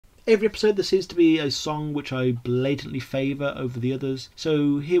Every episode there seems to be a song which I blatantly favour over the others,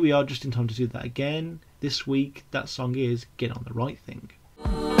 so here we are just in time to do that again. This week that song is Get On The Right Thing.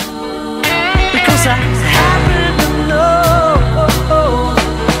 Because I happen to know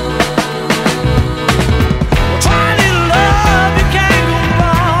try a little love, you can't go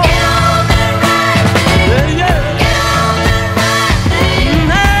wrong. Get on the right thing. Yeah, yeah. Get on the right thing.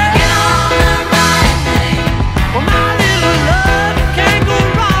 Get on the right thing. Well, my little love, you can't go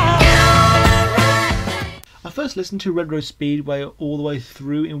wrong. Get on the right thing. I first listened to Red Rose Speedway all the way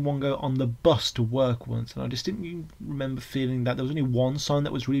through in one go on the bus to work once, and I distinctly remember feeling that there was only one song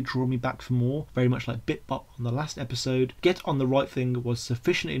that was really drawing me back for more, very much like Bit Bop on the last episode. Get On The Right Thing was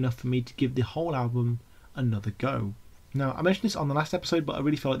sufficient enough for me to give the whole album another go. Now, I mentioned this on the last episode, but I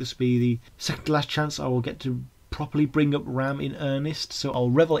really feel like this will be the second to last chance I will get to properly bring up Ram in earnest, so I'll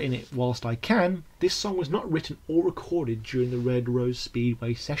revel in it whilst I can. This song was not written or recorded during the Red Rose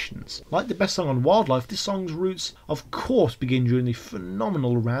Speedway sessions. Like the best song on Wildlife, this song's roots of course begin during the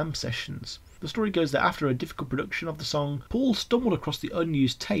phenomenal Ram sessions. The story goes that after a difficult production of the song, Paul stumbled across the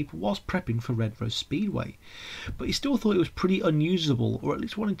unused tape whilst prepping for Red Rose Speedway, but he still thought it was pretty unusable, or at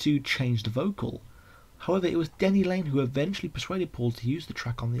least wanted to change the vocal. However, it was Denny Lane who eventually persuaded Paul to use the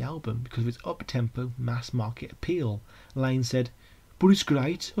track on the album because of its up-tempo, mass-market appeal. Lane said, "But it's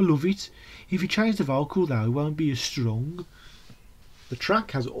great, I love it. If you change the vocal though, it won't be as strong." The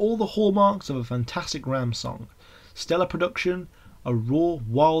track has all the hallmarks of a fantastic Ram song. Stellar production, a raw,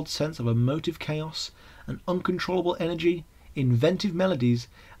 wild sense of emotive chaos, an uncontrollable energy, inventive melodies,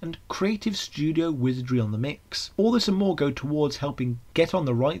 and creative studio wizardry on the mix. All this and more go towards helping Get On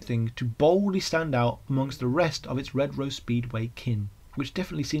The Right Thing to boldly stand out amongst the rest of its Red Rose Speedway kin, which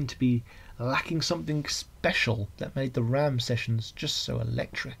definitely seemed to be lacking something special that made the Ram sessions just so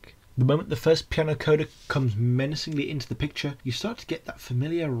electric. The moment the first piano coda comes menacingly into the picture, you start to get that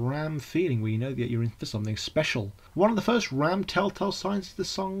familiar Ram feeling where you know that you're in for something special. One of the first Ram telltale signs of the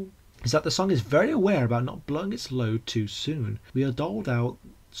song is that the song is very aware about not blowing its load too soon. We are doled out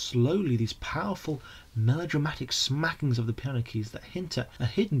slowly these powerful melodramatic smackings of the piano keys that hint at a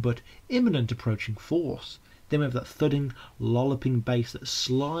hidden but imminent approaching force. Then we have that thudding, lolloping bass that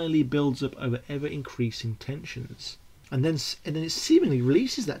slyly builds up over ever-increasing tensions. And then it seemingly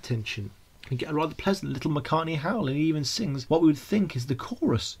releases that tension. We get a rather pleasant little McCartney howl, and he even sings what we would think is the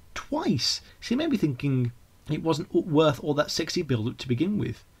chorus twice. So you may be thinking it wasn't worth all that sexy build-up to begin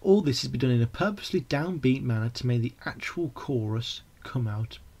with. All this has been done in a purposely downbeat manner to make the actual chorus come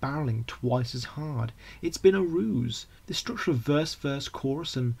out barreling twice as hard. It's been a ruse. The structure of verse,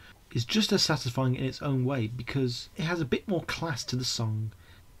 chorus and is just as satisfying in its own way because it has a bit more class to the song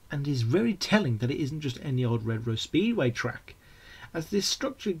and is very telling that it isn't just any old Red Rose Speedway track, as this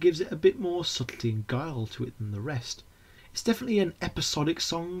structure gives it a bit more subtlety and guile to it than the rest. It's definitely an episodic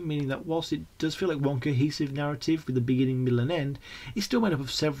song, meaning that whilst it does feel like one cohesive narrative with a beginning, middle and end, it's still made up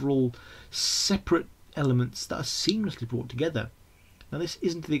of several separate elements that are seamlessly brought together. Now this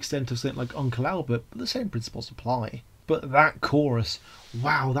isn't to the extent of something like Uncle Albert, but the same principles apply. But that chorus,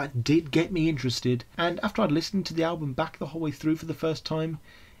 wow, that did get me interested, and after I'd listened to the album back the whole way through for the first time,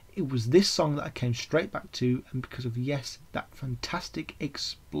 it was this song that I came straight back to, and because of, yes, that fantastic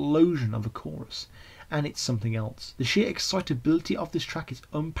explosion of a chorus. And it's something else. The sheer excitability of this track is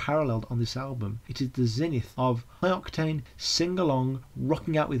unparalleled on this album. It is the zenith of high-octane, sing-along,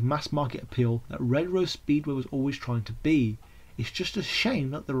 rocking out with mass-market appeal that Red Rose Speedway was always trying to be. It's just a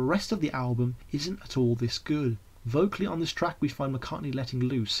shame that the rest of the album isn't at all this good. Vocally on this track we find McCartney letting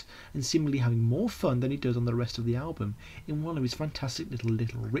loose and seemingly having more fun than he does on the rest of the album in one of his fantastic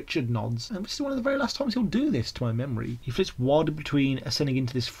little Richard nods, and this is one of the very last times he'll do this to my memory. He flits wildly between ascending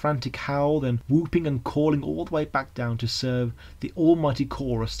into this frantic howl, then whooping and calling all the way back down to serve the almighty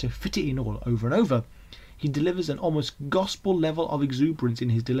chorus to fit it in all over and over. He delivers an almost gospel level of exuberance in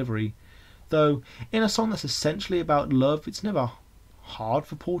his delivery, though in a song that's essentially about love it's never hard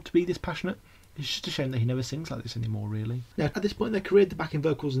for Paul to be this passionate. It's just a shame that he never sings like this anymore, really. Now, at this point in their career, the backing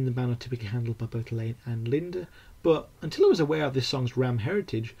vocals in the band are typically handled by both Lane and Linda, but until I was aware of this song's Ram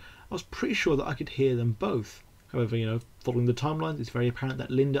heritage, I was pretty sure that I could hear them both. However, following the timelines, it's very apparent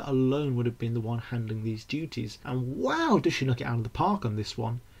that Linda alone would have been the one handling these duties, and wow, does she knock it out of the park on this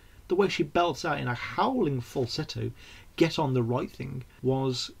one. The way she belts out in a howling falsetto, Get On The Right Thing,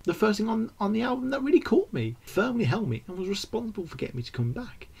 was the first thing on the album that really caught me, firmly held me, and was responsible for getting me to come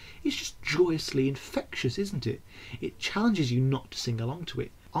back. It's just joyously infectious, isn't it? It challenges you not to sing along to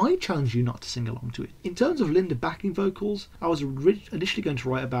it. I challenge you not to sing along to it. In terms of Linda backing vocals, I was initially going to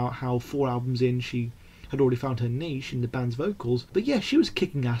write about how 4 albums in she had already found her niche in the band's vocals, but yeah, she was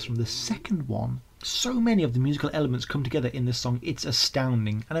kicking ass from the second one So many of the musical elements come together in this song, it's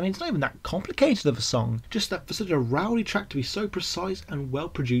astounding. And I mean, it's not even that complicated of a song, just that for such a rowdy track to be so precise and well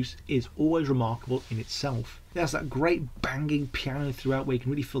produced is always remarkable in itself. It has that great banging piano throughout where you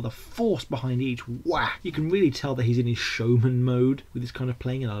can really feel the force behind each whack. You can really tell that he's in his showman mode with this kind of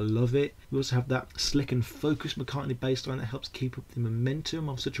playing, and I love it. We also have that slick and focused McCartney bass line that helps keep up the momentum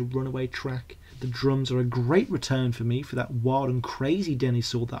of such a runaway track. The drums are a great return for me for that wild and crazy Denny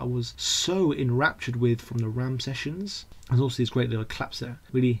Saw that I was so enraptured with from the Ram sessions. There's also these great little claps that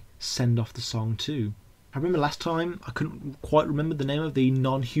really send off the song too. I remember last time I couldn't quite remember the name of the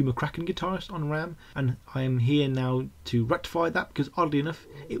non-Hugh McCracken guitarist on Ram, and I am here now to rectify that because oddly enough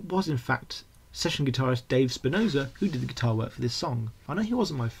it was in fact session guitarist Dave Spinoza who did the guitar work for this song. I know he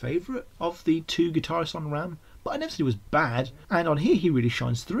wasn't my favourite of the two guitarists on Ram, but I never said he was bad, and on here he really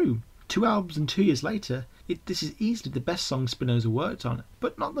shines through. 2 albums and 2 years later, this is easily the best song Spinoza worked on,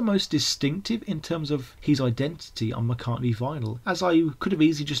 but not the most distinctive in terms of his identity on McCartney vinyl, as I could have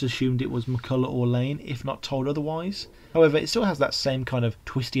easily just assumed it was McCullough or Lane if not told otherwise. However, it still has that same kind of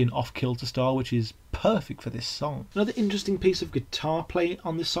twisty and off-kilter style which is perfect for this song. Another interesting piece of guitar play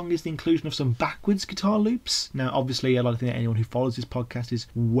on this song is the inclusion of some backwards guitar loops. Now obviously I don't think that anyone who follows this podcast is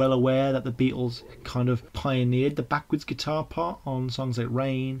well aware that the Beatles kind of pioneered the backwards guitar part on songs like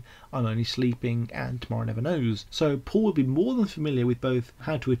Rain, I'm Only Sleeping and Tomorrow Never Knows. So Paul would be more than familiar with both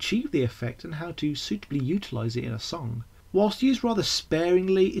how to achieve the effect and how to suitably utilise it in a song. Whilst used rather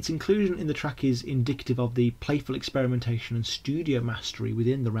sparingly, its inclusion in the track is indicative of the playful experimentation and studio mastery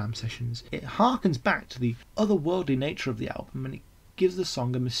within the Ram sessions. It harkens back to the otherworldly nature of the album and it gives the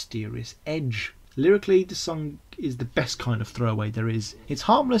song a mysterious edge. Lyrically, the song is the best kind of throwaway there is. It's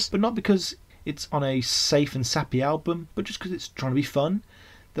harmless, but not because it's on a safe and sappy album, but just because it's trying to be fun.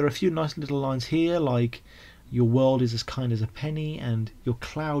 There are a few nice little lines here like your world is as kind as a penny and your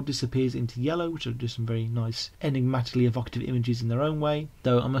cloud disappears into yellow, which are just some very nice enigmatically evocative images in their own way.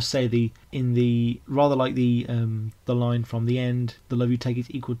 Though I must say the line from the end, the love you take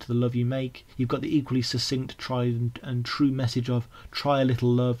is equal to the love you make, you've got the equally succinct tried and true message of try a little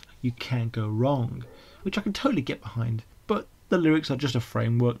love, you can't go wrong, which I can totally get behind, but the lyrics are just a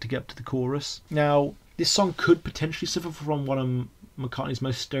framework to get up to the chorus. Now this song could potentially suffer from one of McCartney's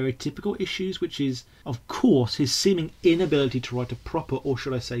most stereotypical issues, which is, of course, his seeming inability to write a proper, or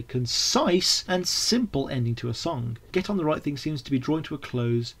should I say concise and simple ending to a song. Get On The Right Thing seems to be drawing to a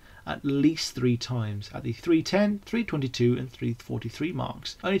close at least 3 times, at the 3:10, 3:22 and 3:43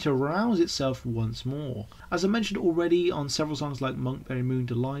 marks, only to rouse itself once more. As I mentioned already on several songs like Monkberry Moon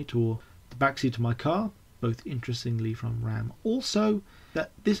Delight or The Backseat of My Car, both interestingly from Ram. Also,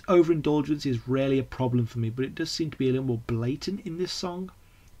 that this overindulgence is rarely a problem for me, but it does seem to be a little more blatant in this song.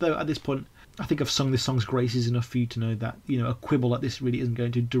 Though at this point, I think I've sung this song's graces enough for you to know that, a quibble like this really isn't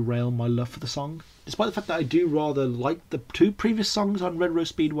going to derail my love for the song. Despite the fact that I do rather like the 2 previous songs on Red Rose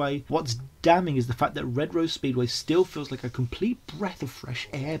Speedway, what's damning is the fact that Red Rose Speedway still feels like a complete breath of fresh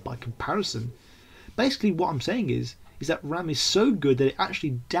air by comparison. Basically what I'm saying is that Ram is so good that it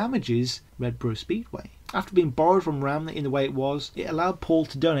actually damages Red Rose Speedway. After being borrowed from Ram in the way it was, it allowed Paul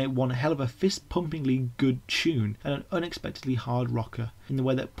to donate one hell of a fist-pumpingly good tune and an unexpectedly hard rocker, in the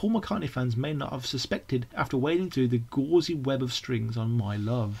way that Paul McCartney fans may not have suspected after wading through the gauzy web of strings on My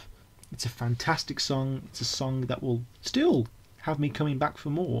Love. It's a fantastic song, it's a song that will still have me coming back for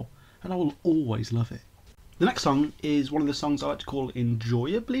more, and I will always love it. The next song is one of the songs I like to call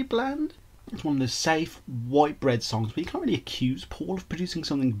enjoyably bland. It's one of those safe, white bread songs where you can't really accuse Paul of producing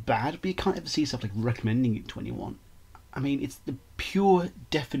something bad, but you can't ever see yourself recommending it to anyone. I mean, it's the pure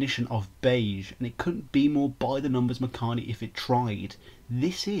definition of beige, and it couldn't be more by the numbers McCartney if it tried.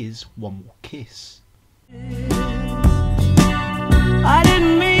 This is One More Kiss. I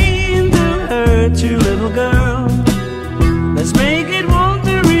didn't mean to hurt you, little girl. Let's make it one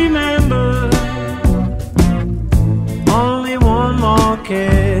to remember. Only one more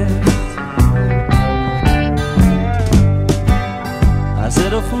kiss. I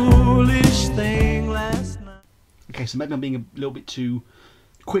said a foolish thing last night. Okay, so maybe I'm being a little bit too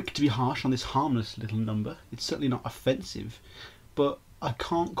quick to be harsh on this harmless little number. It's certainly not offensive, but I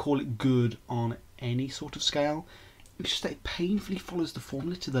can't call it good on any sort of scale. It's just that it painfully follows the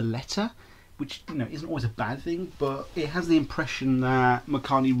formula to the letter, which isn't always a bad thing, but it has the impression that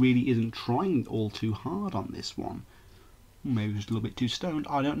McCartney really isn't trying all too hard on this one. Maybe just a little bit too stoned,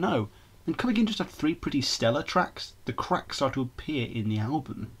 I don't know. And coming in just after 3 pretty stellar tracks, the cracks start to appear in the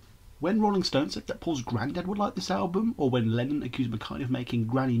album. When Rolling Stone said that Paul's granddad would like this album, or when Lennon accused McCartney of making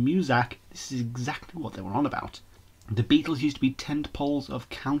granny music, this is exactly what they were on about. The Beatles used to be tent poles of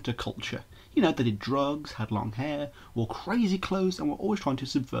counterculture. They did drugs, had long hair, wore crazy clothes, and were always trying to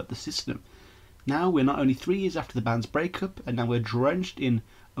subvert the system. Now we're not only 3 years after the band's breakup, and now we're drenched in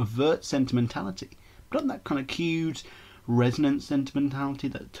overt sentimentality, but not that kind of cute, resonant sentimentality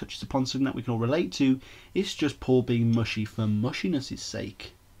that touches upon something that we can all relate to. It's just Paul being mushy for mushiness'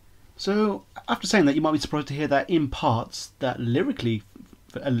 sake. So, after saying that, you might be surprised to hear that in parts, that lyrically,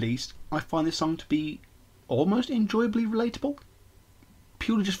 at least, I find this song to be almost enjoyably relatable.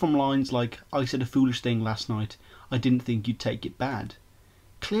 Purely just from lines like, I said a foolish thing last night, I didn't think you'd take it bad.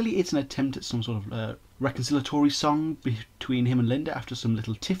 Clearly it's an attempt at some sort of reconciliatory song between him and Linda after some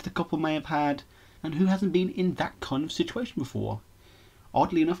little tiff the couple may have had, and who hasn't been in that kind of situation before?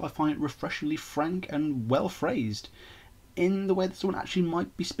 Oddly enough, I find it refreshingly frank and well phrased, in the way that someone actually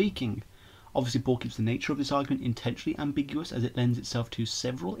might be speaking. Obviously Paul keeps the nature of this argument intentionally ambiguous, as it lends itself to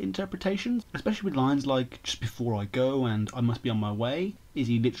several interpretations, especially with lines like, just before I go and I must be on my way. Is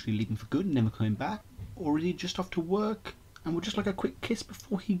he literally leaving for good and never coming back? Or is he just off to work and would just like a quick kiss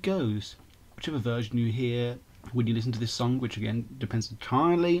before he goes? Whichever version you hear when you listen to this song, which again depends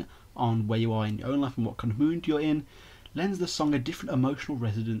entirely on where you are in your own life and what kind of mood you're in, lends the song a different emotional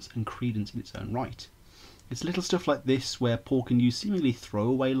resonance and credence in its own right. It's little stuff like this where Paul can use seemingly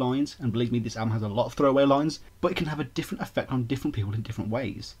throwaway lines, and believe me, this album has a lot of throwaway lines, but it can have a different effect on different people in different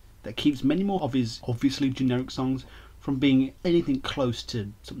ways, that keeps many more of his obviously generic songs from being anything close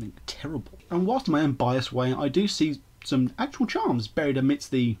to something terrible. And whilst in my own biased way, I do see some actual charms buried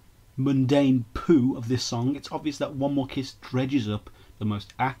amidst the mundane poo of this song. It's obvious that One More Kiss dredges up the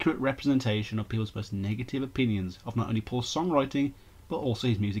most accurate representation of people's most negative opinions of not only Paul's songwriting, but also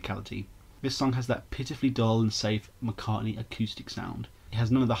his musicality. This song has that pitifully dull and safe McCartney acoustic sound. It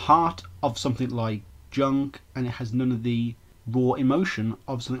has none of the heart of something like Junk, and it has none of the raw emotion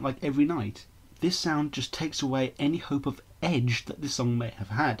of something like Every Night. This sound just takes away any hope of edge that this song may have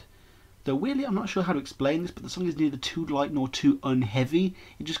had. Though weirdly, I'm not sure how to explain this, but the song is neither too light nor too unheavy.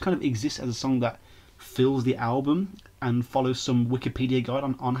 It just kind of exists as a song that fills the album and follows some Wikipedia guide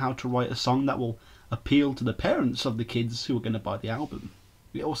on how to write a song that will appeal to the parents of the kids who are going to buy the album.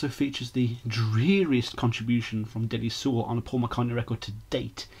 It also features the dreariest contribution from Debbie Sewell on a Paul McCartney record to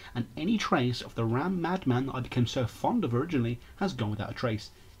date, and any trace of the ram madman that I became so fond of originally has gone without a trace.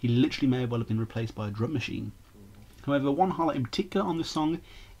 He literally may well have been replaced by a drum machine. However, one highlight in particular on this song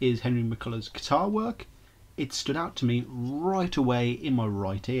is Henry McCullough's guitar work. It stood out to me right away in my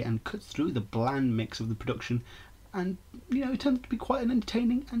right ear and cuts through the bland mix of the production, and it turns out to be quite an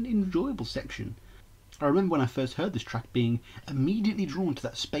entertaining and enjoyable section. I remember when I first heard this track being immediately drawn to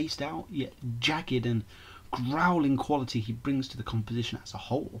that spaced out yet jagged and growling quality he brings to the composition as a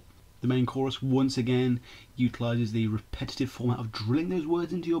whole. The main chorus once again utilises the repetitive format of drilling those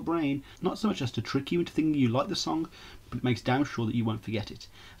words into your brain, not so much as to trick you into thinking you like the song, but it makes damn sure that you won't forget it.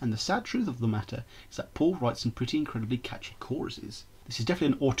 And the sad truth of the matter is that Paul writes some pretty incredibly catchy choruses. This is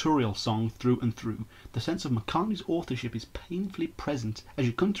definitely an autorial song through and through. The sense of McCartney's authorship is painfully present as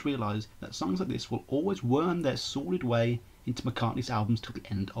you come to realise that songs like this will always worm their sordid way into McCartney's albums till the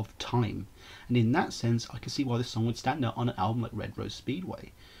end of time. And in that sense, I can see why this song would stand out on an album like Red Rose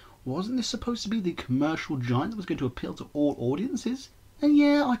Speedway. Wasn't this supposed to be the commercial giant that was going to appeal to all audiences? And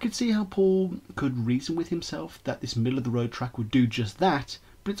yeah, I could see how Paul could reason with himself that this middle-of-the-road track would do just that,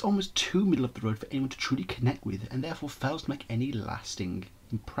 but it's almost too middle of the road for anyone to truly connect with, and therefore fails to make any lasting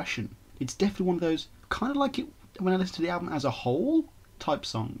impression. It's definitely one of those, kind of like it when I listen to the album as a whole, type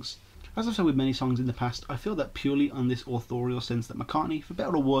songs. As I've said with many songs in the past, I feel that purely on this authorial sense that McCartney, for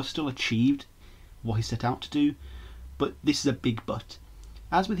better or worse, still achieved what he set out to do, but this is a big but.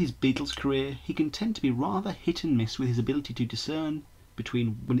 As with his Beatles career, he can tend to be rather hit and miss with his ability to discern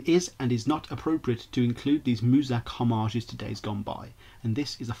between when it is and is not appropriate to include these Muzak homages to days gone by, and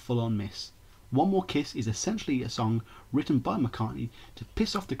this is a full-on miss. One More Kiss is essentially a song written by McCartney to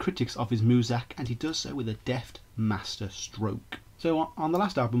piss off the critics of his Muzak, and he does so with a deft master stroke. So on the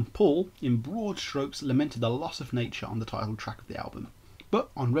last album, Paul, in broad strokes, lamented the loss of nature on the title track of the album. But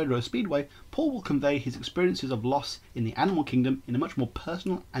on Red Rose Speedway, Paul will convey his experiences of loss in the animal kingdom in a much more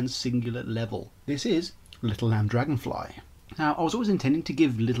personal and singular level. This is Little Lamb Dragonfly. Now, I was always intending to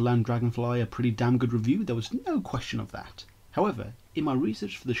give Little Lamb Dragonfly a pretty damn good review, there was no question of that. However, in my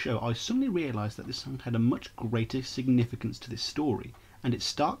research for the show, I suddenly realised that this song had a much greater significance to this story, and its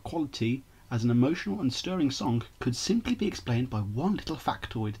stark quality as an emotional and stirring song could simply be explained by one little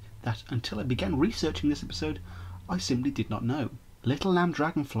factoid that, until I began researching this episode, I simply did not know. Little Lamb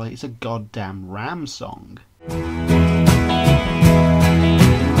Dragonfly is a goddamn ram song.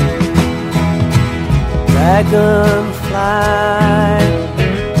 Dragonfly,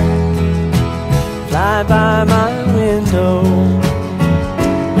 fly by my window.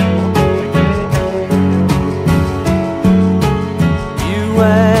 You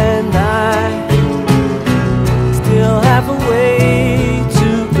and I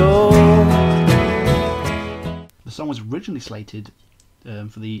originally slated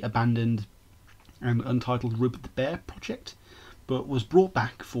for the abandoned and untitled Rupert the Bear project, but was brought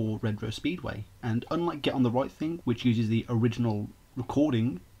back for Red Rose Speedway. And unlike Get on the Right Thing, which uses the original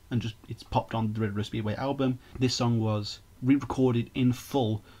recording and just it's popped on the Red Rose Speedway album, this song was re-recorded in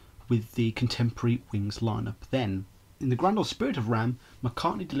full with the contemporary Wings lineup. Then, in the grand old spirit of Ram,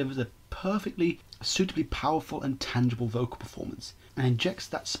 McCartney delivers a perfectly, suitably powerful and tangible vocal performance and injects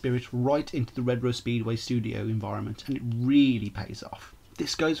that spirit right into the Red Rose Speedway studio environment, and it really pays off.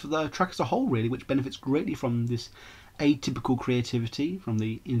 This goes for the track as a whole, really, which benefits greatly from this atypical creativity, from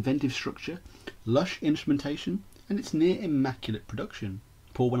the inventive structure, lush instrumentation, and its near immaculate production.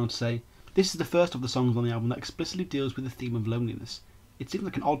 Paul went on to say, "This is the first of the songs on the album that explicitly deals with the theme of loneliness. It seems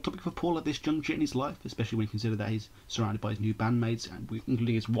like an odd topic for Paul at this juncture in his life, especially when you consider that he's surrounded by his new bandmates,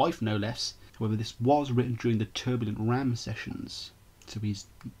 including his wife no less. However, this was written during the turbulent Ram sessions, so he's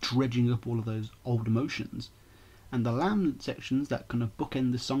dredging up all of those old emotions. And the Lamb sections that kind of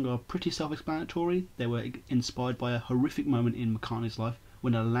bookend the song are pretty self-explanatory. They were inspired by a horrific moment in McCartney's life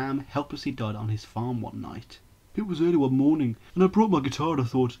when a lamb helplessly died on his farm one night. It was early one morning, and I brought my guitar and I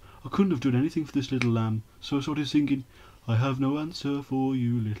thought I couldn't have done anything for this little lamb, so I started singing, 'I have no answer for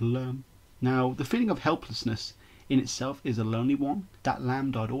you, little lamb.' Now, the feeling of helplessness in itself is a lonely one. That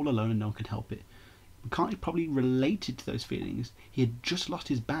lamb died all alone and no one could help it. McCartney probably related to those feelings. He had just lost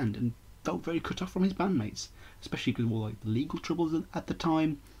his band and felt very cut off from his bandmates, especially because of all the legal troubles at the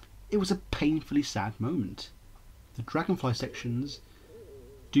time. It was a painfully sad moment. The Dragonfly sections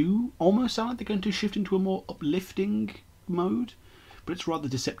do almost sound like they're going to shift into a more uplifting mode, but it's rather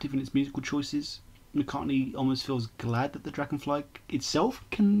deceptive in its musical choices. McCartney almost feels glad that the Dragonfly itself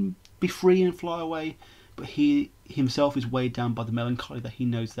can be free and fly away, but he himself is weighed down by the melancholy that he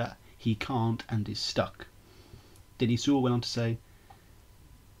knows that he can't and is stuck. Denny Sewell went on to say,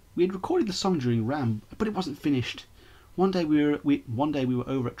 "We had recorded the song during Ram, but it wasn't finished. One day we were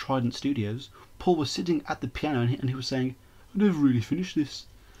over at Trident Studios. Paul was sitting at the piano and he was saying, 'I never really finished this.'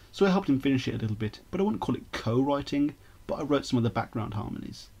 So I helped him finish it a little bit, but I wouldn't call it co-writing, but I wrote some of the background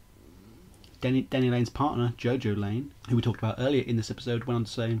harmonies." Danny Lane's partner, Jojo Lane, who we talked about earlier in this episode, went on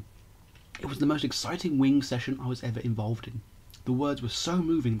to say, "It was the most exciting Wings session I was ever involved in. The words were so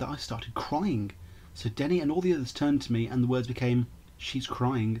moving that I started crying. So Denny and all the others turned to me and the words became, 'She's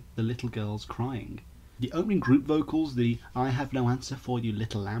crying, the little girl's crying.' The opening group vocals, the 'I have no answer for you,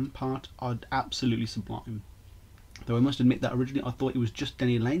 little lamb' part, are absolutely sublime. Though I must admit that originally I thought it was just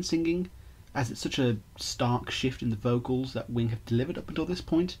Denny Lane singing, as it's such a stark shift in the vocals that Wing have delivered up until this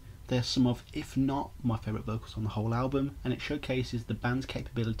point. They are some of, if not my favourite vocals on the whole album, and it showcases the band's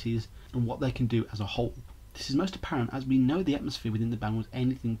capabilities and what they can do as a whole. This is most apparent as we know the atmosphere within the band was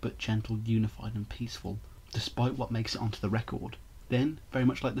anything but gentle, unified and peaceful, despite what makes it onto the record. Then, very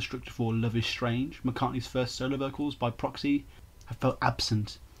much like the structure for Love Is Strange, McCartney's first solo vocals, by proxy, have felt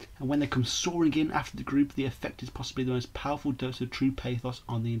absent, and when they come soaring in after the group, the effect is possibly the most powerful dose of true pathos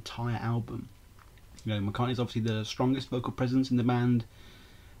on the entire album. You know, McCartney is obviously the strongest vocal presence in the band,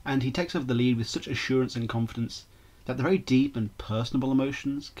 and he takes over the lead with such assurance and confidence that the very deep and personable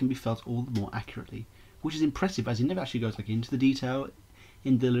emotions can be felt all the more accurately, which is impressive as he never actually goes into the detail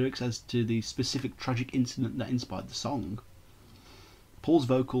in the lyrics as to the specific tragic incident that inspired the song. Paul's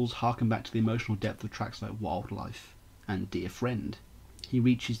vocals harken back to the emotional depth of tracks like Wildlife and Dear Friend. He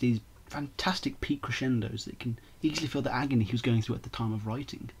reaches these fantastic peak crescendos that can easily feel the agony he was going through at the time of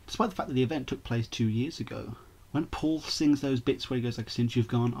writing, despite the fact that the event took place 2 years ago. When Paul sings those bits where he goes like, "Since you've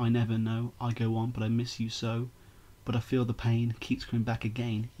gone, I never know, I go on, but I miss you so, but I feel the pain keeps coming back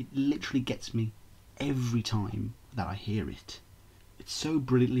again," it literally gets me every time that I hear it. It so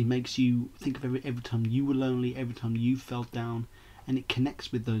brilliantly makes you think of every time you were lonely, every time you felt down, and it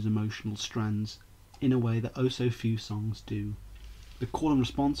connects with those emotional strands in a way that oh so few songs do. The call and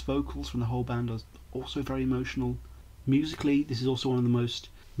response vocals from the whole band are also very emotional. Musically, this is also one of the most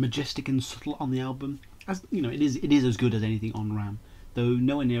majestic and subtle on the album. As you know, it is as good as anything on Ram, though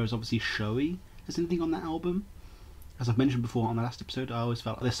nowhere near as obviously showy as anything on that album. As I've mentioned before on the last episode, I always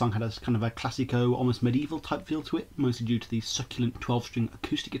felt like this song had a kind of a classico, almost medieval type feel to it, mostly due to the succulent 12-string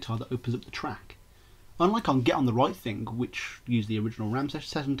acoustic guitar that opens up the track. Unlike on Get on the Right Thing, which used the original Ram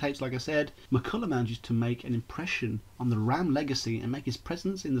session tapes like I said, McCullough manages to make an impression on the Ram legacy and make his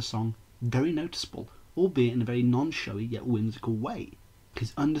presence in the song very noticeable, albeit in a very non-showy yet whimsical way.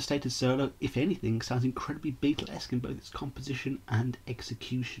 His understated solo, if anything, sounds incredibly Beatlesque in both its composition and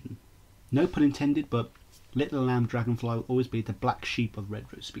execution. No pun intended, but Little Lamb Dragonfly will always be the black sheep of Red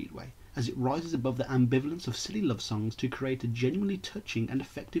Rose Speedway, as it rises above the ambivalence of silly love songs to create a genuinely touching and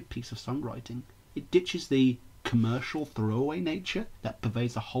effective piece of songwriting. It ditches the commercial throwaway nature that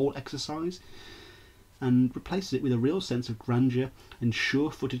pervades the whole exercise, and replaces it with a real sense of grandeur and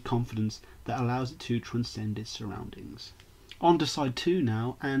sure-footed confidence that allows it to transcend its surroundings. On to side 2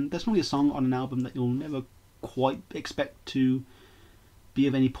 now, and there's probably a song on an album that you'll never quite expect to be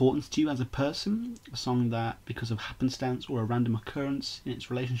of any importance to you as a person, a song that, because of happenstance or a random occurrence in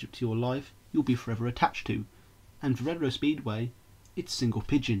its relationship to your life, you'll be forever attached to. And for Retro Speedway, it's Single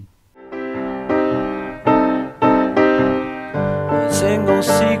Pigeon. A single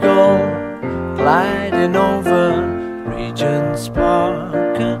seagull gliding over Regent's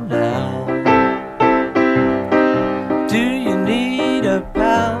Park Canal. Do you need a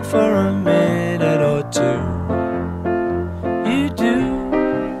pal for a minute or two? You do.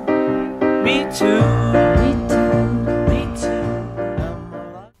 Me too. Me too. Me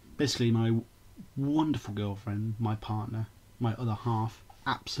too. Basically, my wonderful girlfriend, my partner, my other half,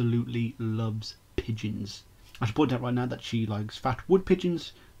 absolutely loves pigeons. I should point out right now that she likes fat wood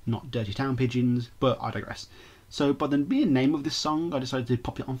pigeons, not dirty town pigeons, but I digress. So by the mere name of this song, I decided to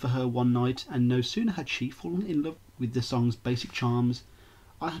pop it on for her one night, and no sooner had she fallen in love with the song's basic charms,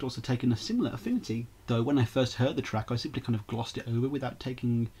 I had also taken a similar affinity, though when I first heard the track I simply kind of glossed it over without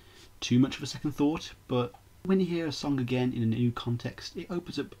taking too much of a second thought. But when you hear a song again in a new context, it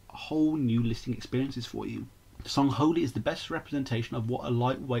opens up a whole new listening experiences for you. The song wholly is the best representation of what a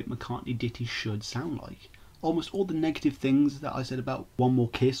lightweight McCartney ditty should sound like. Almost all the negative things that I said about One More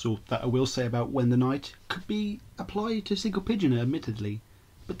Kiss, or that I will say about When the Night, could be applied to Single Pigeon, admittedly,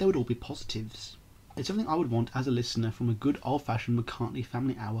 but they would all be positives. It's something I would want as a listener from a good old-fashioned McCartney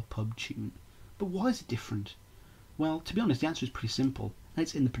Family Hour pub tune. But why is it different? Well, to be honest, the answer is pretty simple, and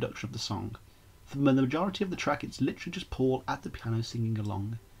it's in the production of the song. For the majority of the track, it's literally just Paul at the piano singing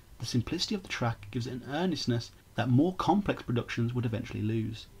along. The simplicity of the track gives it an earnestness that more complex productions would eventually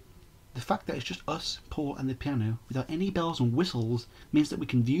lose. The fact that it's just us, Paul and the piano, without any bells and whistles, means that we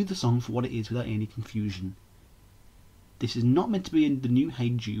can view the song for what it is without any confusion. This is not meant to be in the new Hey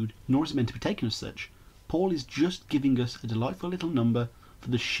Jude, nor is it meant to be taken as such. Paul is just giving us a delightful little number for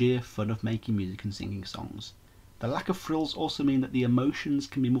the sheer fun of making music and singing songs. The lack of frills also mean that the emotions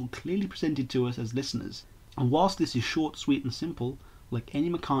can be more clearly presented to us as listeners. And whilst this is short, sweet and simple, like any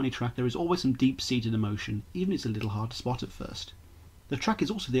McCartney track, there is always some deep-seated emotion, even if it's a little hard to spot at first. The track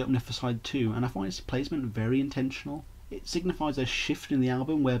is also the opener for side 2, and I find its placement very intentional. It signifies a shift in the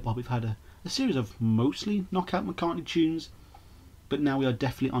album whereby we've had a series of mostly knockout McCartney tunes, but now we are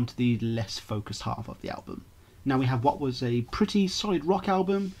definitely onto the less focused half of the album. Now we have what was a pretty solid rock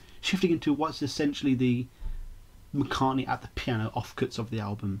album, shifting into what's essentially the McCartney at the piano offcuts of the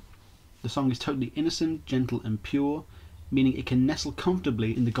album. The song is totally innocent, gentle and pure, meaning it can nestle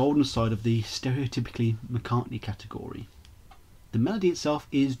comfortably in the golden side of the stereotypically McCartney category. The melody itself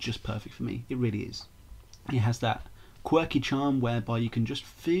is just perfect for me, it really is. It has that quirky charm whereby you can just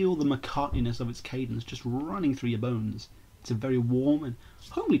feel the McCartneyness of its cadence just running through your bones. It's a very warm and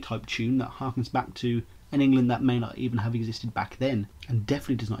homely type tune that harkens back to an England that may not even have existed back then, and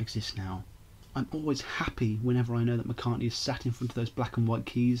definitely does not exist now. I'm always happy whenever I know that McCartney is sat in front of those black and white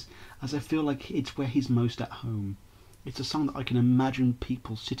keys, as I feel like it's where he's most at home. It's a song that I can imagine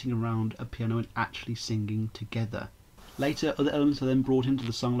people sitting around a piano and actually singing together. Later, other elements are then brought into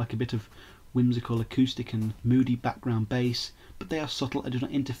the song, like a bit of whimsical acoustic and moody background bass, but they are subtle and do not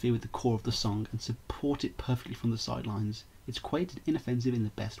interfere with the core of the song and support it perfectly from the sidelines. It's quaint and inoffensive in the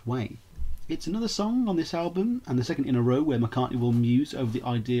best way. It's another song on this album, and the second in a row where McCartney will muse over the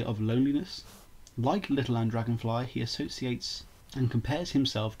idea of loneliness. Like Little Land Dragonfly, he associates and compares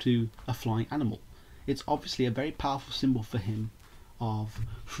himself to a flying animal. It's obviously a very powerful symbol for him of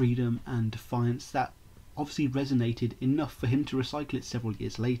freedom and defiance that obviously resonated enough for him to recycle it several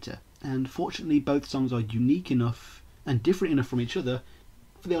years later. And fortunately both songs are unique enough and different enough from each other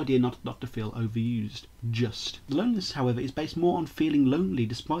for the idea not to feel overused. Just. The loneliness, however, is based more on feeling lonely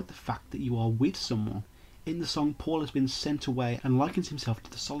despite the fact that you are with someone. In the song, Paul has been sent away and likens himself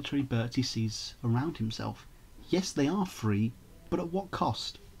to the solitary birds he sees around himself. Yes, they are free, but at what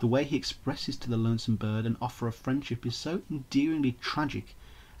cost? The way he expresses to the lonesome bird an offer of friendship is so endearingly tragic,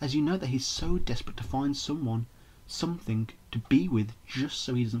 as you know that he's so desperate to find someone, something to be with just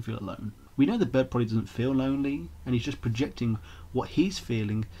so he doesn't feel alone. We know the bird probably doesn't feel lonely, and he's just projecting what he's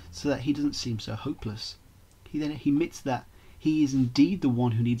feeling so that he doesn't seem so hopeless. He then admits that he is indeed the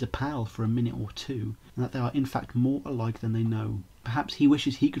one who needs a pal for a minute or two, and that they are in fact more alike than they know. Perhaps he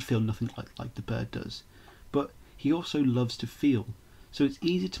wishes he could feel nothing like the bird does, but he also loves to feel, so it's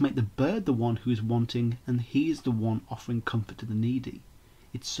easy to make the bird the one who is wanting, and he is the one offering comfort to the needy.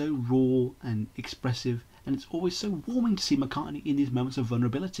 It's so raw and expressive, and it's always so warming to see McCartney in these moments of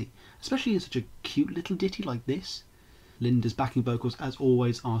vulnerability, especially in such a cute little ditty like this. Linda's backing vocals, as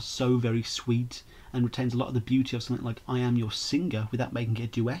always, are so very sweet and retains a lot of the beauty of something like I Am Your Singer without making it a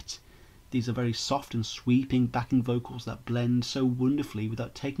duet. These are very soft and sweeping backing vocals that blend so wonderfully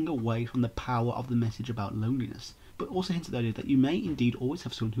without taking away from the power of the message about loneliness, but also hints at the idea that you may indeed always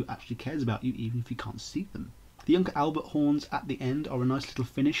have someone who actually cares about you even if you can't see them. The Young Albert horns at the end are a nice little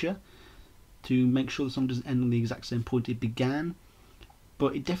finisher to make sure the song doesn't end on the exact same point it began,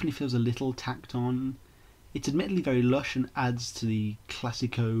 but it definitely feels a little tacked on. It's admittedly very lush and adds to the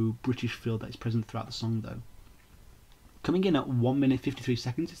classico British feel that is present throughout the song though. Coming in at 1 minute 53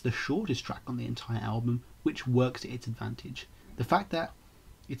 seconds, it's the shortest track on the entire album, which works to its advantage. The fact that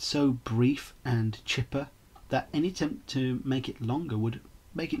it's so brief and chipper that any attempt to make it longer would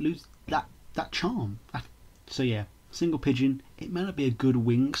make it lose that charm. So yeah, Single Pigeon, it may not be a good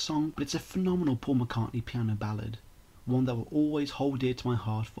Wings song, but it's a phenomenal Paul McCartney piano ballad. One that will always hold dear to my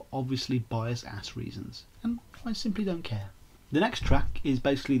heart for obviously bias-ass reasons, and I simply don't care. The next track is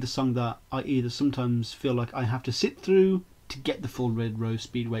basically the song that I either sometimes feel like I have to sit through to get the full Red Rose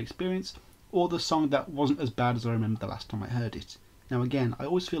Speedway experience, or the song that wasn't as bad as I remember the last time I heard it. Now again, I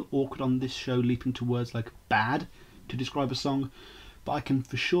always feel awkward on this show leaping to words like bad to describe a song, but I can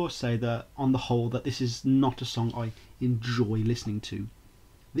for sure say that on the whole that this is not a song I enjoy listening to.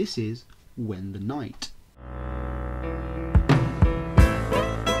 This is When the Night.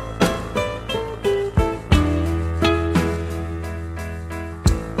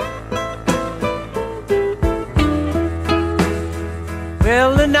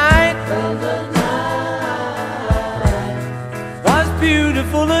 Well, the night was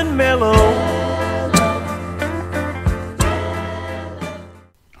beautiful and mellow.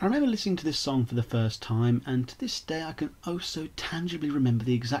 I remember listening to this song for the first time, and to this day I can oh so tangibly remember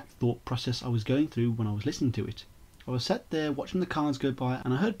the exact thought process I was going through when I was listening to it. I was sat there watching the cars go by,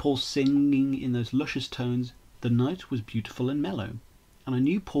 and I heard Paul singing in those luscious tones, "The night was beautiful and mellow," and I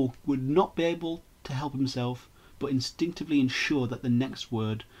knew Paul would not be able to help himself but instinctively ensure that the next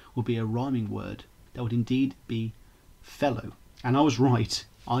word would be a rhyming word that would indeed be fellow. And I was right,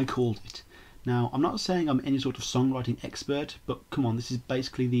 I called it. Now, I'm not saying I'm any sort of songwriting expert, but come on, this is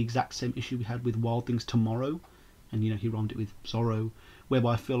basically the exact same issue we had with Wild Things Tomorrow, and he rhymed it with sorrow,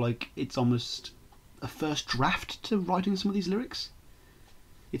 whereby I feel like it's almost a first draft to writing some of these lyrics.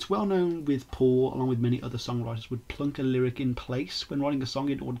 It's well known with Paul, along with many other songwriters, would plunk a lyric in place when writing a song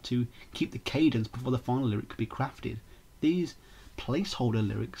in order to keep the cadence before the final lyric could be crafted. These placeholder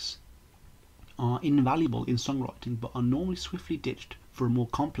lyrics are invaluable in songwriting, but are normally swiftly ditched for a more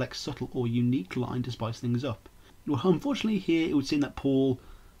complex, subtle or unique line to spice things up. Well, unfortunately here it would seem that Paul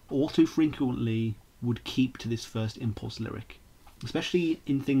all too frequently would keep to this first impulse lyric. Especially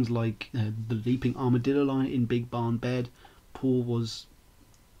in things like the leaping armadillo line in Big Barn Bed, Paul was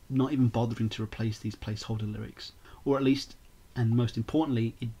not even bothering to replace these placeholder lyrics. Or at least, and most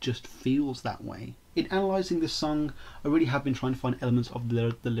importantly, it just feels that way. In analysing this song, I really have been trying to find elements of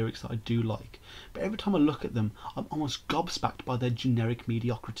the lyrics that I do like, but every time I look at them, I'm almost gobsmacked by their generic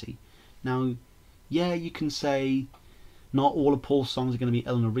mediocrity. Now, yeah, you can say not all of Paul's songs are going to be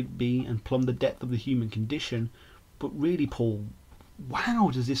Eleanor Rigby and plumb the depth of the human condition, but really, Paul,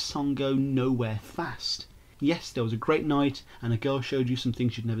 wow, does this song go nowhere fast. Yes, there was a great night, and a girl showed you some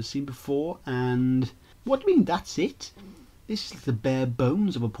things you'd never seen before, and what do you mean that's it? This is like the bare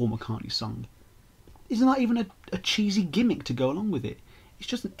bones of a Paul McCartney song. Isn't that even a cheesy gimmick to go along with it? It's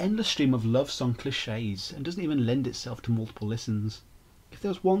just an endless stream of love song cliches, and doesn't even lend itself to multiple listens. If there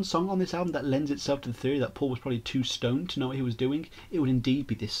was one song on this album that lends itself to the theory that Paul was probably too stoned to know what he was doing, it would indeed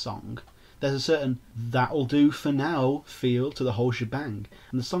be this song. There's a certain "that'll do for now" feel to the whole shebang,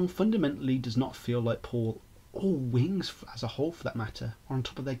 and the song fundamentally does not feel like Paul, or Wings as a whole for that matter, are on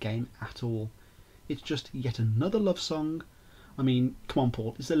top of their game at all. It's just yet another love song. I mean, come on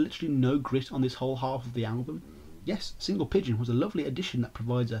Paul, is there literally no grit on this whole half of the album? Yes, Single Pigeon was a lovely addition that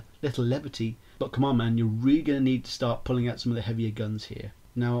provides a little levity, but come on man, you're really going to need to start pulling out some of the heavier guns here.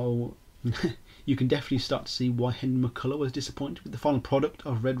 Now, you can definitely start to see why Henry McCullough was disappointed with the final product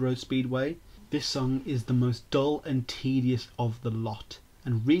of Red Rose Speedway. This song is the most dull and tedious of the lot,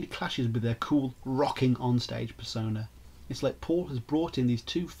 and really clashes with their cool, rocking onstage persona. It's like Paul has brought in these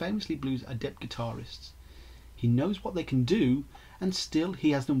two famously blues adept guitarists. He knows what they can do, and still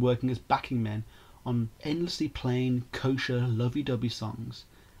he has them working as backing men on endlessly plain, kosher, lovey-dovey songs,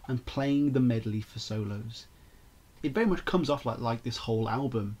 and playing the medley for solos. It very much comes off like this whole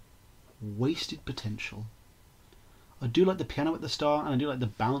album. Wasted potential. I do like the piano at the start, and I do like the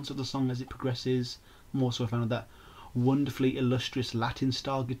bounce of the song as it progresses. I'm also a fan of that wonderfully illustrious Latin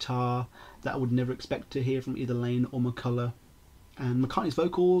style guitar that I would never expect to hear from either Lane or McCullough. And McCartney's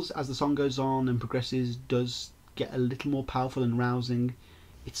vocals as the song goes on and progresses does get a little more powerful and rousing.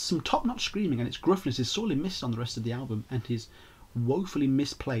 It's some top-notch screaming, and its gruffness is sorely missed on the rest of the album, and is woefully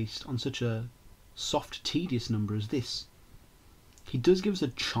misplaced on such a soft, tedious number as this. He does give us a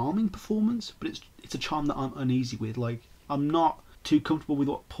charming performance, but it's a charm that I'm uneasy with. Like, I'm not too comfortable with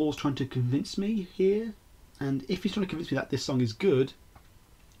what Paul's trying to convince me here, and if he's trying to convince me that this song is good,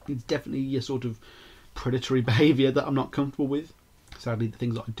 it's definitely a sort of predatory behaviour that I'm not comfortable with. Sadly, the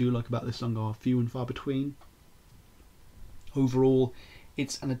things that I do like about this song are few and far between. Overall,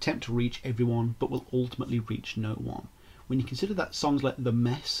 it's an attempt to reach everyone, but will ultimately reach no one. When you consider that songs like The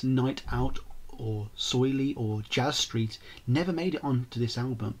Mess, Night Out, or Soily, or Jazz Street never made it onto this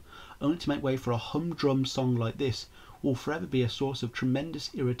album, only to make way for a humdrum song like this will forever be a source of tremendous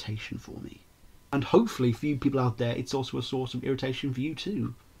irritation for me. And hopefully for you people out there, it's also a source of irritation for you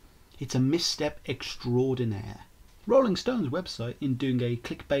too. It's a misstep extraordinaire. Rolling Stone's website, in doing a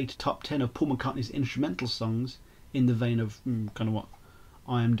clickbait top 10 of Paul McCartney's instrumental songs, in the vein of kind of what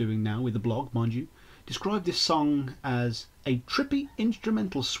I am doing now with the blog, mind you, described this song as a trippy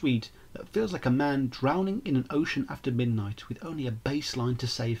instrumental suite that feels like a man drowning in an ocean after midnight with only a bass line to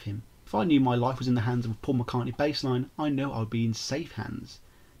save him. If I knew my life was in the hands of a Paul McCartney bass line, I know I would be in safe hands.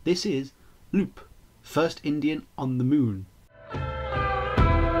 This is Loop, First Indian on the Moon.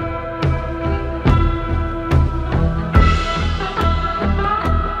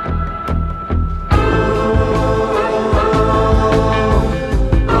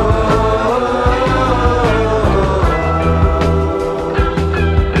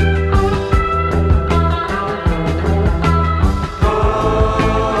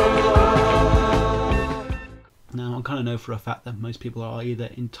 For a fact that most people are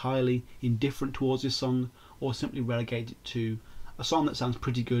either entirely indifferent towards this song or simply relegate it to a song that sounds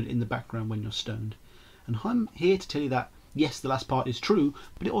pretty good in the background when you're stoned. And I'm here to tell you that yes, the last part is true,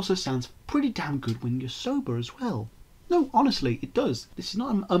 but it also sounds pretty damn good when you're sober as well. No, honestly, it does. This is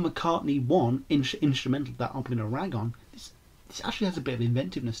not a McCartney 1 instrumental that I'm going to rag on. This actually has a bit of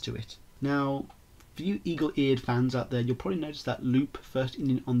inventiveness to it. Now, for you eagle-eared fans out there, you'll probably notice that Loop, First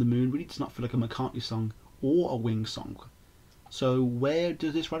Indian on the Moon, really does not feel like a McCartney song or a Wings song. So where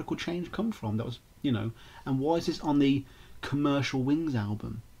does this radical change come from? That was, and why is this on the commercial Wings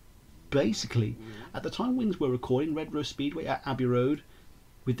album? Basically, at the time Wings were recording Red Rose Speedway at Abbey Road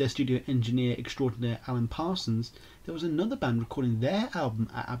with their studio engineer extraordinaire Alan Parsons, there was another band recording their album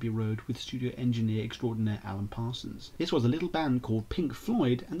at Abbey Road with studio engineer extraordinaire Alan Parsons. This was a little band called Pink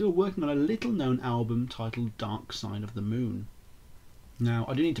Floyd, and they were working on a little known album titled Dark Side of the Moon. Now,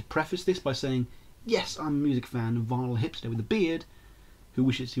 I do need to preface this by saying, yes, I'm a music fan, a vinyl hipster with a beard, who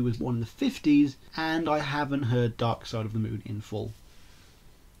wishes he was born in the 50s, and I haven't heard Dark Side of the Moon in full.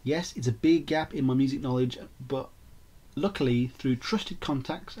 Yes, it's a big gap in my music knowledge, but luckily, through trusted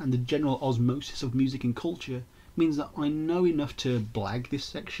contacts and the general osmosis of music and culture, means that I know enough to blag this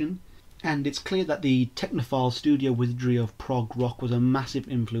section, and it's clear that the technophile studio wizardry of prog rock was a massive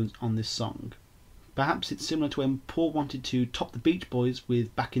influence on this song. Perhaps it's similar to when Paul wanted to top the Beach Boys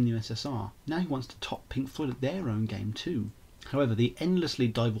with Back in the USSR. Now he wants to top Pink Floyd at their own game too. However, the endlessly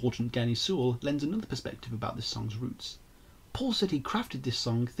divulgent Danny Sewell lends another perspective about this song's roots. Paul said he crafted this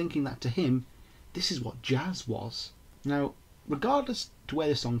song thinking that to him, this is what jazz was. Now, regardless to where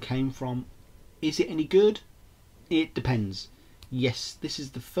this song came from, is it any good? It depends. Yes, this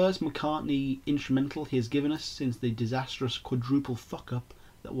is the first McCartney instrumental he has given us since the disastrous quadruple fuck-up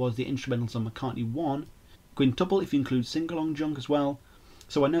that was the instrumentals on McCartney 1, quintuple if you include sing-along junk as well,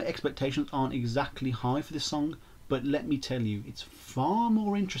 so I know expectations aren't exactly high for this song, but let me tell you, it's far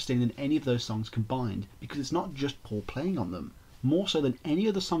more interesting than any of those songs combined, because it's not just Paul playing on them. More so than any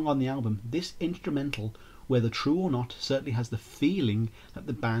other song on the album, this instrumental, whether true or not, certainly has the feeling that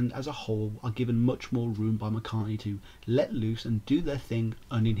the band as a whole are given much more room by McCartney to let loose and do their thing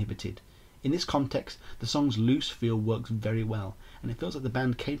uninhibited. In this context, the song's loose feel works very well, and it feels like the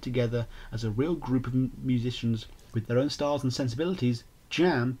band came together as a real group of musicians with their own styles and sensibilities,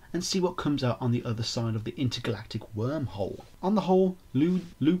 jam, and see what comes out on the other side of the intergalactic wormhole. On the whole,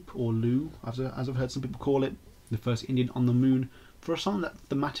 Loop, or Lou, as I've heard some people call it, the First Indian on the Moon, for a song that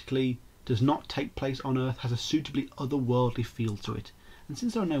thematically does not take place on Earth, has a suitably otherworldly feel to it. And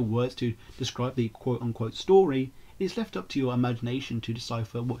since there are no words to describe the quote-unquote story, it is left up to your imagination to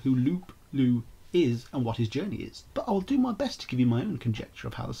decipher who Lou is and what his journey is. But I'll do my best to give you my own conjecture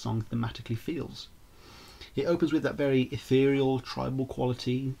of how the song thematically feels. It opens with that very ethereal, tribal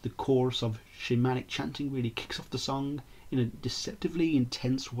quality. The chorus of shamanic chanting really kicks off the song in a deceptively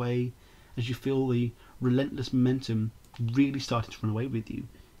intense way as you feel the relentless momentum really starting to run away with you.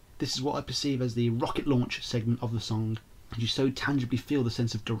 This is what I perceive as the rocket launch segment of the song. and you so tangibly feel the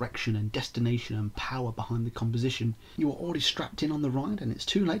sense of direction and destination and power behind the composition, you are already strapped in on the ride and it's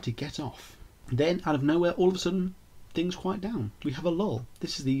too late to get off. Then, out of nowhere, all of a sudden, things quiet down. We have a lull.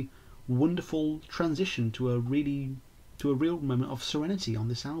 This is the wonderful transition to a real moment of serenity on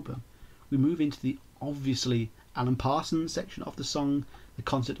this album. We move into the obviously Alan Parsons section of the song. The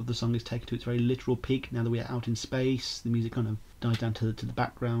concept of the song is taken to its very literal peak now that we are out in space. The music kind of dies down to the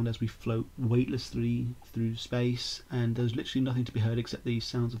background as we float weightlessly through space, and there's literally nothing to be heard except the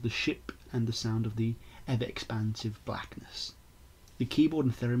sounds of the ship and the sound of the ever-expansive blackness. The keyboard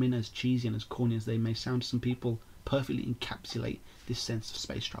and theremin, as cheesy and as corny as they may sound to some people, perfectly encapsulate this sense of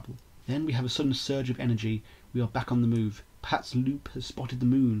space travel. Then we have a sudden surge of energy. We are back on the move. Perhaps Loop has spotted the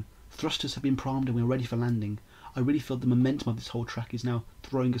moon. Thrusters have been primed and we are ready for landing. I really feel the momentum of this whole track is now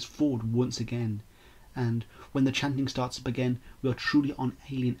throwing us forward once again. And when the chanting starts up again, we are truly on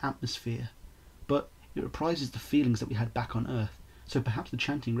alien atmosphere. But it reprises the feelings that we had back on Earth. So perhaps the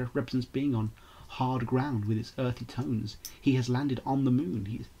chanting represents being on hard ground with its earthy tones. He has landed on the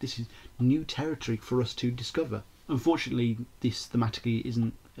moon. This is new territory for us to discover. Unfortunately, this thematically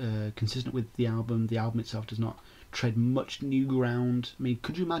isn't consistent with the album. The album itself does not tread much new ground. I mean,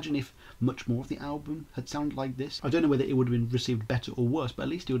 could you imagine if much more of the album had sounded like this? I don't know whether it would have been received better or worse, but at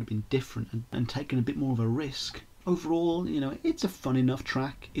least it would have been different and taken a bit more of a risk. Overall, you know, it's a fun enough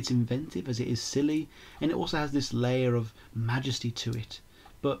track. It's inventive as it is silly, and it also has this layer of majesty to it.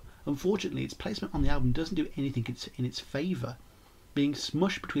 But unfortunately, its placement on the album doesn't do anything in its favour. Being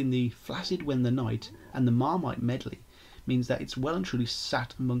smushed between the Flaccid When the Night and the Marmite medley means that it's well and truly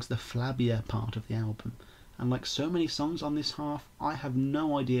sat amongst the flabbier part of the album. And like so many songs on this half, I have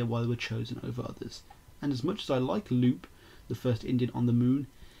no idea why they were chosen over others. And as much as I like Loop, the first Indian on the Moon,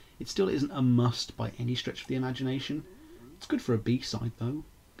 it still isn't a must by any stretch of the imagination. It's good for a B-side though.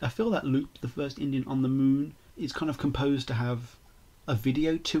 I feel that Loop, the first Indian on the Moon, is kind of composed to have a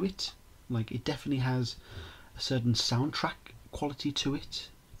video to it. Like, it definitely has a certain soundtrack quality to it.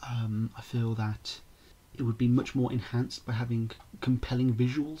 I feel that it would be much more enhanced by having compelling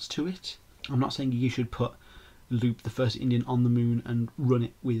visuals to it. I'm not saying you should put Loop, the first Indian on the Moon, and run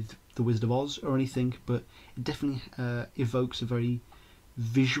it with The Wizard of Oz or anything, but it definitely evokes a very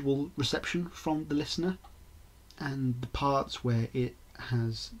visual reception from the listener. And the parts where it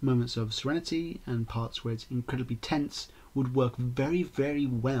has moments of serenity and parts where it's incredibly tense would work very, very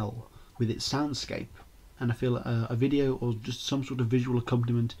well with its soundscape. And I feel a video or just some sort of visual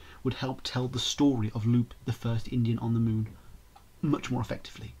accompaniment would help tell the story of Loop, the first Indian on the Moon, much more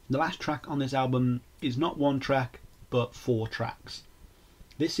effectively. The last track on this album is not one track, but 4 tracks.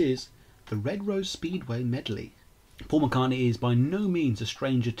 This is the Red Rose Speedway medley. Paul McCartney is by no means a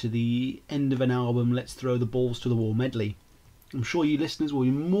stranger to the end of an album let's throw the balls to the wall medley. I'm sure you listeners will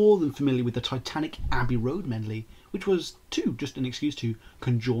be more than familiar with the Titanic Abbey Road medley, which was too just an excuse to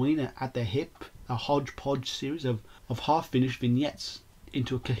conjoin at their hip a hodgepodge series of half-finished vignettes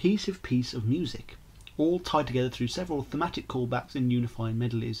into a cohesive piece of music, all tied together through several thematic callbacks and unifying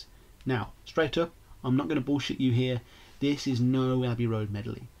medleys. Now, straight up, I'm not going to bullshit you here, this is no Abbey Road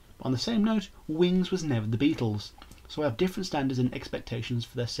medley. But on the same note, Wings was never the Beatles, so I have different standards and expectations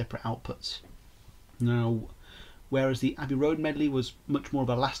for their separate outputs. Now, whereas the Abbey Road medley was much more of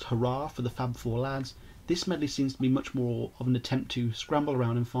a last hurrah for the Fab Four lads, this medley seems to be much more of an attempt to scramble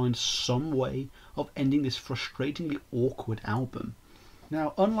around and find some way of ending this frustratingly awkward album.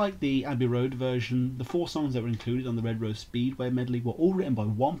 Now, unlike the Abbey Road version, the 4 songs that were included on the Red Rose Speedway medley were all written by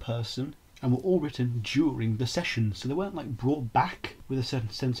one person and were all written during the session, so they weren't like brought back with a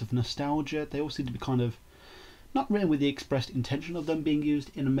certain sense of nostalgia. They all seem to be kind of not written with the expressed intention of them being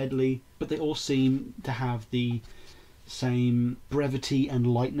used in a medley, but they all seem to have the same brevity and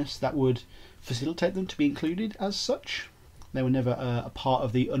lightness that would facilitate them to be included as such. They were never a part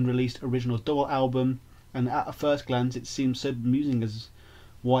of the unreleased original double album, and at a first glance it seems so bemusing as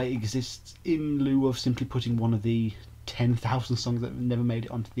why it exists in lieu of simply putting one of the 10,000 songs that never made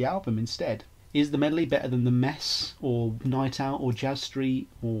it onto the album instead. Is the medley better than The Mess, or Night Out, or Jazz Street,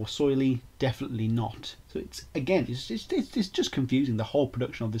 or Soily? Definitely not. So it's just confusing, the whole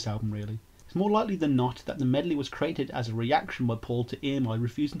production of this album really. It's more likely than not that the medley was created as a reaction by Paul to EMI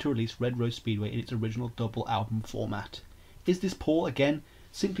refusing to release Red Rose Speedway in its original double album format. Is this Paul, again,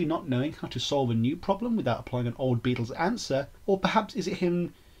 simply not knowing how to solve a new problem without applying an old Beatles answer, or perhaps is it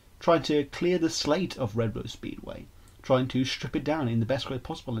him trying to clear the slate of Red Rose Speedway, trying to strip it down in the best way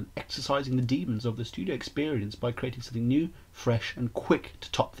possible and exercising the demons of the studio experience by creating something new, fresh and quick to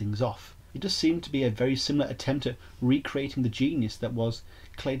top things off? It does seem to be a very similar attempt at recreating the genius that was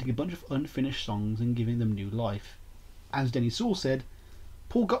collating a bunch of unfinished songs and giving them new life. As Denny Sewell said,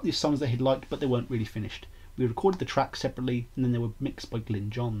 Paul got these songs that he'd liked, but they weren't really finished. We recorded the tracks separately and then they were mixed by Glyn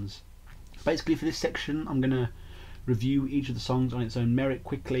Johns. Basically for this section I'm going to review each of the songs on its own merit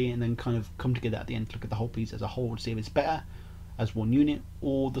quickly and then kind of come together at the end to look at the whole piece as a whole to see if it's better as one unit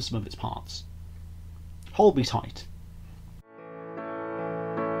or the sum of its parts. Hold Me Tight.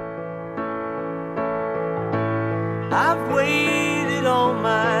 I've waited all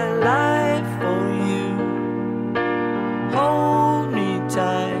my life for you. Hold me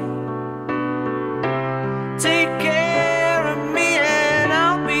tight. Take care of me and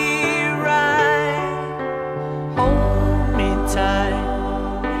I'll be right. Hold me tight.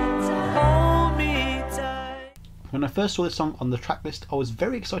 Hold me tight. When I first saw this song on the track list, I was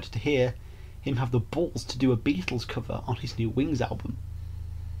very excited to hear him have the balls to do a Beatles cover on his new Wings album.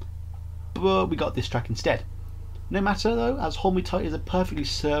 But we got this track instead. No matter though, as Hold Me Tight is a perfectly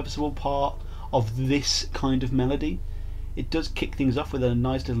serviceable part of this kind of melody. It does kick things off with a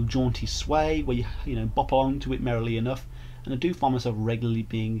nice little jaunty sway where you know bop along to it merrily enough, and I do find myself regularly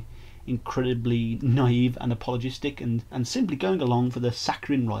being incredibly naive and apologistic and simply going along for the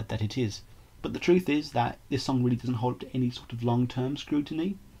saccharine ride that it is. But the truth is that this song really doesn't hold up to any sort of long-term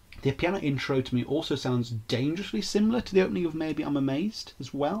scrutiny. The piano intro to me also sounds dangerously similar to the opening of Maybe I'm Amazed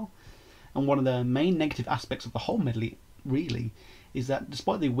as well. And one of the main negative aspects of the whole medley, really, is that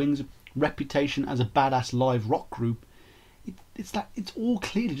despite the Wings' reputation as a badass live rock group, it's all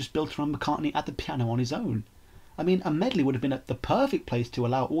clearly just built around McCartney at the piano on his own. I mean, a medley would have been the perfect place to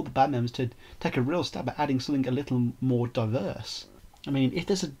allow all the band members to take a real stab at adding something a little more diverse. I mean, if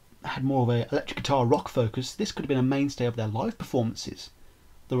this had more of an electric guitar rock focus, this could have been a mainstay of their live performances.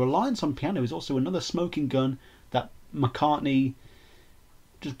 The reliance on piano is also another smoking gun that McCartney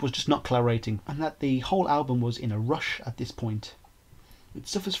was just not collaborating, and that the whole album was in a rush at this point. It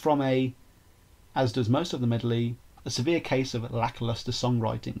suffers from as does most of the medley, a severe case of lackluster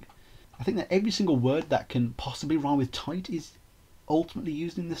songwriting. I think that every single word that can possibly rhyme with tight is ultimately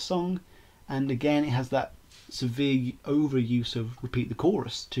used in this song, and again it has that severe overuse of repeat the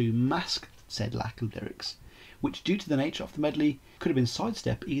chorus to mask said lack of lyrics, which due to the nature of the medley could have been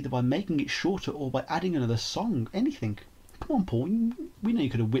sidestepped either by making it shorter or by adding another song, anything. Come on, Paul, we know you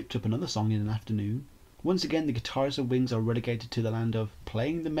could have whipped up another song in an afternoon. Once again, the guitarists of Wings are relegated to the land of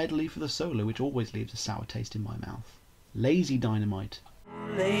playing the medley for the solo, which always leaves a sour taste in my mouth. Lazy Dynamite.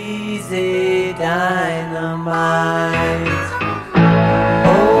 Lazy dynamite.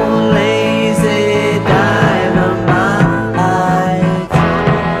 Oh, lazy dynamite.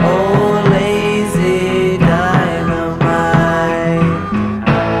 Oh, lazy dynamite.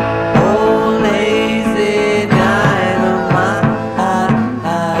 Oh, lazy dynamite.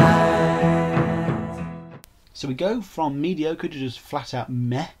 So we go from mediocre to just flat out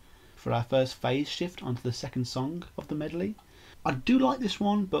meh for our first phase shift onto the second song of the medley. I do like this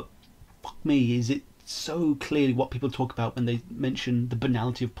one, but fuck me, is it so clearly what people talk about when they mention the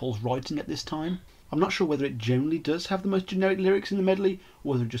banality of Paul's writing at this time. I'm not sure whether it generally does have the most generic lyrics in the medley,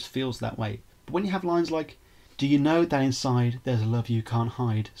 or whether it just feels that way. But when you have lines like, do you know that inside there's a love you can't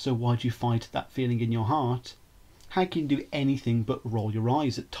hide, so why'd you fight that feeling in your heart? How can you do anything but roll your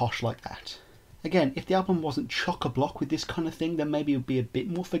eyes at Tosh like that? Again, if the album wasn't chock-a-block with this kind of thing, then maybe it would be a bit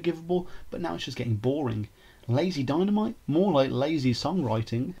more forgivable, but now it's just getting boring. Lazy Dynamite? More like lazy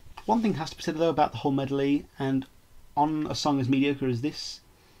songwriting. One thing has to be said though about the whole medley, and on a song as mediocre as this,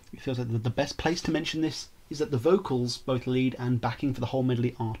 it feels like the best place to mention this is that the vocals, both lead and backing for the whole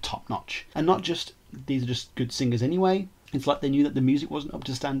medley, are top notch. And not just, these are just good singers anyway, it's like they knew that the music wasn't up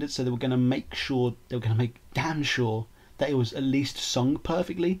to standard, so they were going to make damn sure that it was at least sung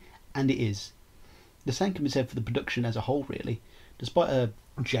perfectly, and it is. The same can be said for the production as a whole really. Despite a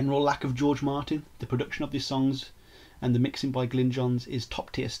general lack of George Martin, the production of these songs and the mixing by Glyn Johns is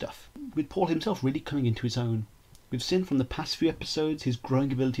top tier stuff, with Paul himself really coming into his own. We've seen from the past few episodes his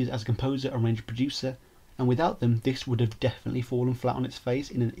growing abilities as a composer, arranger, producer, and without them this would have definitely fallen flat on its face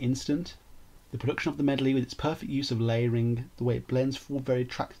in an instant. The production of the medley with its perfect use of layering, the way it blends four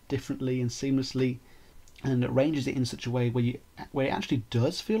varied tracks differently and seamlessly, and arranges it in such a way where it actually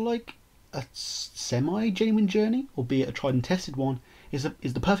does feel like a semi-genuine journey, albeit a tried and tested one, is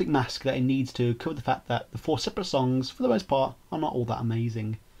the perfect mask that it needs to cover the fact that the four separate songs, for the most part, are not all that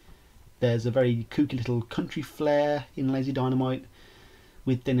amazing. There's a very kooky little country flair in Lazy Dynamite,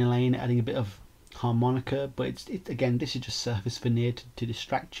 with Denny Lane adding a bit of harmonica, but it's again, this is just surface veneer to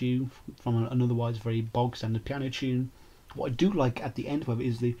distract you from an otherwise very bog standard piano tune. What I do like at the end of it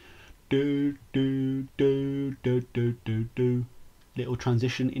is the do do do do do do do little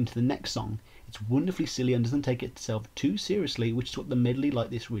transition into the next song. It's wonderfully silly and doesn't take itself too seriously, which is what the medley like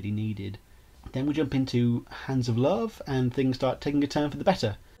this really needed. Then we jump into Hands of Love and things start taking a turn for the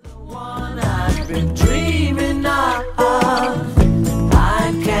better. One I've been dreaming of.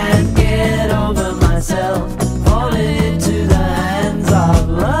 I can't get over myself, falling into the hands of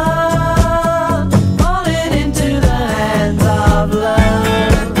love, falling into the hands of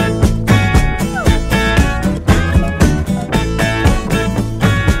love.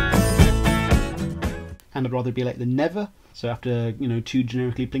 And I'd rather be late than never. So after, two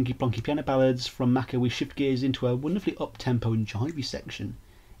generically plinky plonky piano ballads from Macca, we shift gears into a wonderfully up-tempo and jivey section.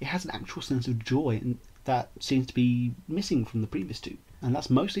 It has an actual sense of joy, and that seems to be missing from the previous two. And that's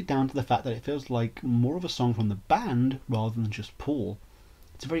mostly down to the fact that it feels like more of a song from the band rather than just Paul.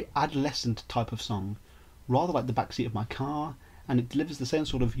 It's a very adolescent type of song, rather like the backseat of my car, and it delivers the same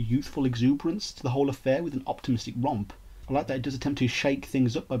sort of youthful exuberance to the whole affair with an optimistic romp. I like that it does attempt to shake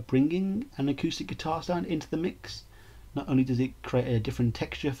things up by bringing an acoustic guitar sound into the mix. Not only does it create a different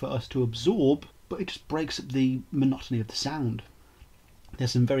texture for us to absorb, but it just breaks up the monotony of the sound.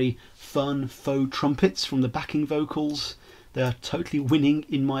 There's some very fun faux trumpets from the backing vocals. They are totally winning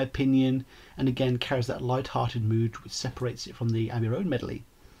in my opinion, and again carries that light-hearted mood which separates it from the Abbey Road medley,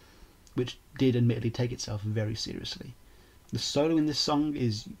 which did admittedly take itself very seriously. The solo in this song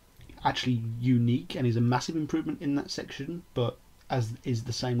is actually unique and is a massive improvement in that section, but as is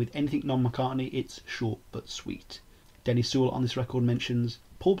the same with anything non-McCartney, it's short but sweet. Denny Sewell on this record mentions,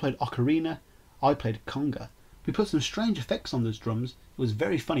 Paul played ocarina, I played conga. We put some strange effects on those drums, it was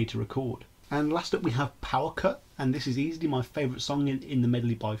very funny to record. And last up we have Power Cut, and this is easily my favourite song in the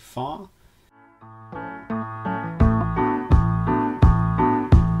medley by far.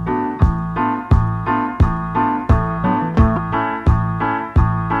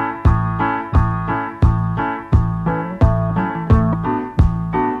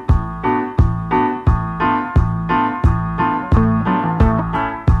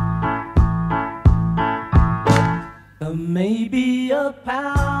 Maybe a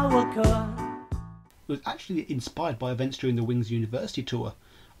power cut. It was actually inspired by events during the Wings University tour,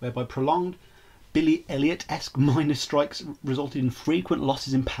 whereby prolonged Billy Elliot-esque miners' strikes resulted in frequent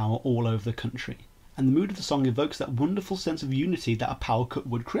losses in power all over the country. And the mood of the song evokes that wonderful sense of unity that a power cut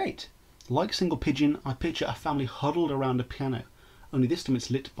would create. Like Single Pigeon, I picture a family huddled around a piano, only this time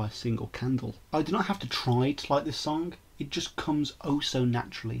it's lit by a single candle. I do not have to try to like this song, it just comes oh so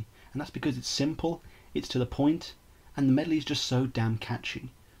naturally, and that's because it's simple, it's to the point, and the medley is just so damn catchy.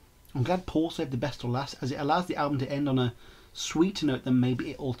 I'm glad Paul saved the best till last, as it allows the album to end on a sweeter note than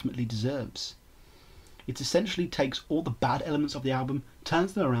maybe it ultimately deserves. It essentially takes all the bad elements of the album,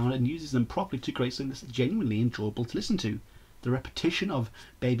 turns them around and uses them properly to create something that's genuinely enjoyable to listen to. The repetition of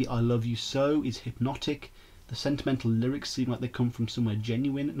Baby I Love You So is hypnotic, the sentimental lyrics seem like they come from somewhere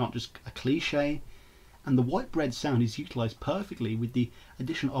genuine, not just a cliche, and the white bread sound is utilised perfectly with the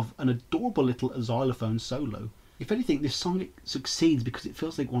addition of an adorable little xylophone solo. If anything, this song succeeds because it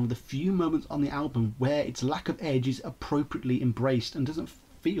feels like one of the few moments on the album where its lack of edge is appropriately embraced and doesn't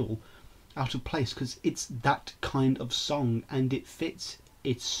feel out of place, because it's that kind of song and it fits,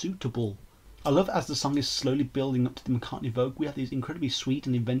 it's suitable. I love as the song is slowly building up to the McCartney vogue, we have these incredibly sweet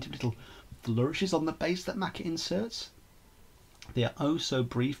and inventive little flourishes on the bass that Macca inserts. They are oh so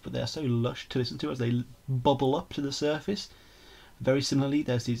brief, but they are so lush to listen to as they bubble up to the surface. Very similarly,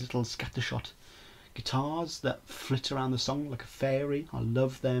 there's these little scattershot guitars that flit around the song like a fairy. I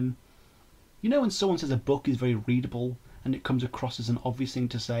love them. You know when someone says a book is very readable and it comes across as an obvious thing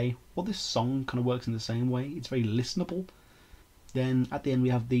to say? Well, this song kind of works in the same way. It's very listenable. Then at the end we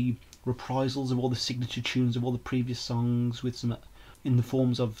have the reprisals of all the signature tunes of all the previous songs, with some in the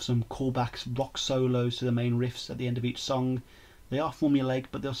forms of some callbacks, rock solos to the main riffs at the end of each song. They are formulaic,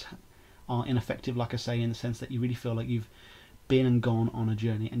 but those are ineffective, like I say, in the sense that you really feel like you've been and gone on a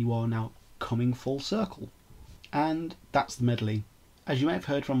journey and you are now coming full circle. And that's the medley. As you may have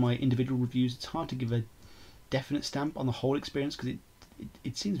heard from my individual reviews, it's hard to give a definite stamp on the whole experience because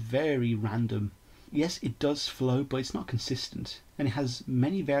it seems very random. Yes, it does flow, but it's not consistent, and it has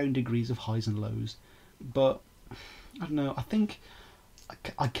many varying degrees of highs and lows. But I don't know, I think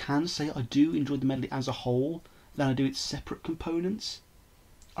I can say I do enjoy the medley as a whole than I do its separate components.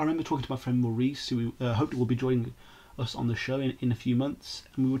 I remember talking to my friend Maurice, who hopefully will be joining us on the show in a few months,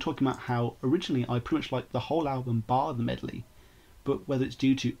 and we were talking about how originally I pretty much liked the whole album bar the medley, but whether it's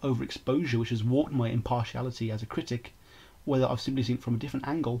due to overexposure which has warped my impartiality as a critic, whether I've simply seen it from a different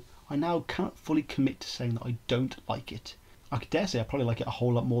angle, I now cannot fully commit to saying that I don't like it. I could dare say I probably like it a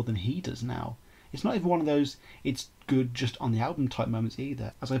whole lot more than he does now. It's not even one of those it's good just on the album type moments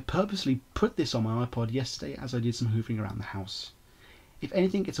either, as I purposely put this on my iPod yesterday as I did some hoovering around the house. If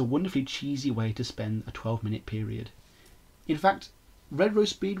anything, it's a wonderfully cheesy way to spend a 12-minute period. In fact, Red Rose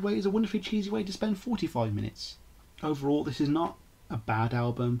Speedway is a wonderfully cheesy way to spend 45 minutes. Overall, this is not a bad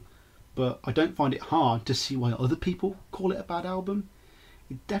album, but I don't find it hard to see why other people call it a bad album.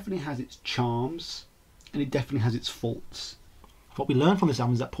 It definitely has its charms, and it definitely has its faults. What we learn from this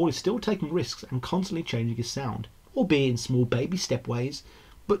album is that Paul is still taking risks and constantly changing his sound, albeit in small baby step ways,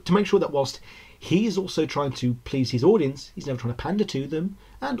 but to make sure that whilst he is also trying to please his audience, he's never trying to pander to them,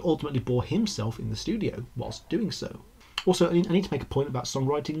 and ultimately bore himself in the studio whilst doing so. Also, I need to make a point about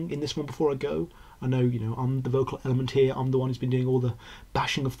songwriting in this one before I go. I know, I'm the vocal element here, I'm the one who's been doing all the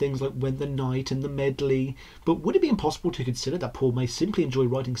bashing of things like When the Night and the medley, but would it be impossible to consider that Paul may simply enjoy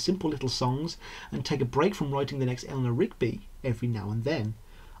writing simple little songs and take a break from writing the next Eleanor Rigby every now and then?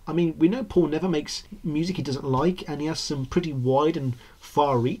 I mean, we know Paul never makes music he doesn't like, and he has some pretty wide and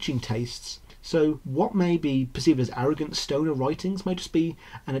far-reaching tastes. So what may be perceived as arrogant stoner writings may just be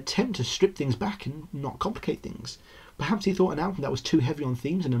an attempt to strip things back and not complicate things. Perhaps he thought an album that was too heavy on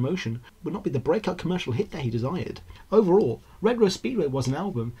themes and emotion would not be the breakout commercial hit that he desired. Overall, Red Rose Speedway was an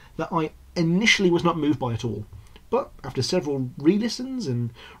album that I initially was not moved by at all. But after several re-listens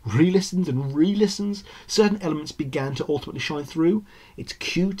and re-listens and re-listens, certain elements began to ultimately shine through. It's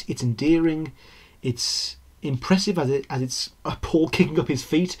cute, it's endearing, it's impressive as it's Paul kicking up his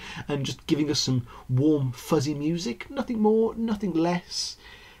feet and just giving us some warm, fuzzy music. Nothing more, nothing less.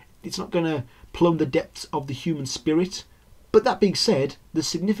 It's not going to plumb the depths of the human spirit. But that being said, the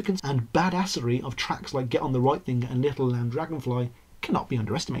significance and badassery of tracks like Get on the Right Thing and Little Lamb Dragonfly cannot be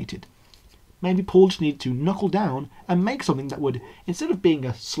underestimated. Maybe Paul just needed to knuckle down and make something that would, instead of being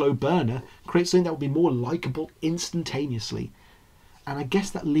a slow burner, create something that would be more likeable instantaneously. And I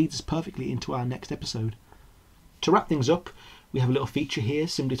guess that leads us perfectly into our next episode. To wrap things up, we have a little feature here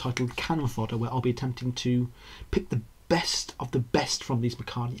simply titled Cannon Fodder, where I'll be attempting to pick the best of the best from these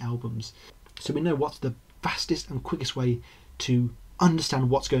McCartney albums, so we know what's the fastest and quickest way to understand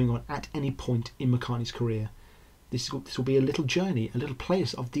what's going on at any point in McCartney's career. This will be a little journey, a little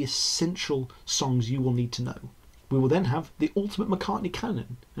playlist of the essential songs you will need to know. We will then have the ultimate McCartney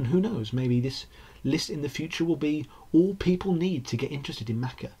canon, and who knows, maybe this list in the future will be all people need to get interested in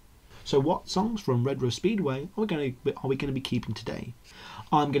Macca. So what songs from Red Rose Speedway are we going to be keeping today?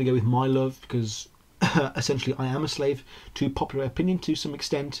 I'm going to go with My Love, because essentially I am a slave to popular opinion to some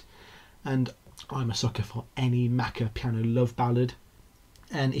extent, and I'm a sucker for any Macca piano love ballad.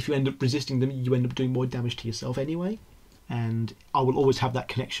 And if you end up resisting them, you end up doing more damage to yourself anyway. And I will always have that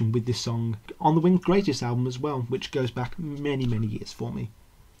connection with this song on the Wing's Greatest album as well, which goes back many, many years for me.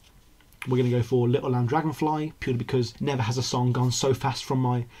 We're going to go for Little Lamb Dragonfly, purely because never has a song gone so fast from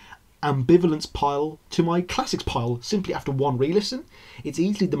my ambivalence pile to my classics pile simply after one re-listen. It's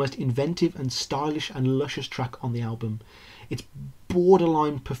easily the most inventive and stylish and luscious track on the album. It's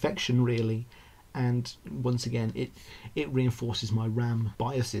borderline perfection, really. And once again, it reinforces my Ram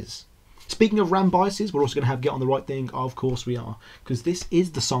biases. Speaking of Ram biases, we're also going to have Get on the Right Thing. Of course we are, because this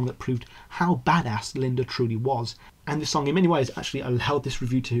is the song that proved how badass Linda truly was. And this song in many ways actually allowed this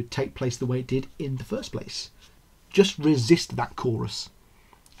review to take place the way it did in the first place. Just resist that chorus.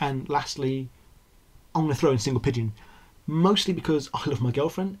 And lastly, I'm going to throw in Single Pigeon, mostly because I love my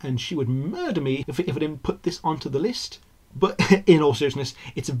girlfriend and she would murder me if I didn't put this onto the list. But in all seriousness,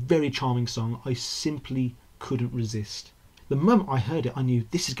 it's a very charming song. I simply couldn't resist. The moment I heard it, I knew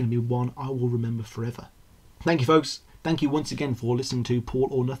this is going to be one I will remember forever. Thank you, folks. Thank you once again for listening to Paul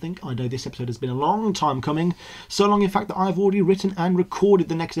or Nothing. I know this episode has been a long time coming. So long, in fact, that I've already written and recorded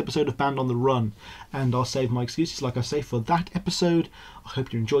the next episode of Band on the Run. And I'll save my excuses, like I say, for that episode. I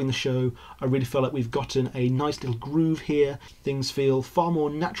hope you're enjoying the show. I really feel like we've gotten a nice little groove here. Things feel far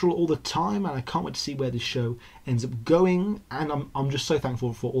more natural all the time, and I can't wait to see where this show ends up going. And I'm just so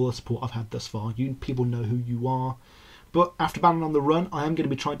thankful for all the support I've had thus far. You people know who you are. But after Band on the Run, I am going to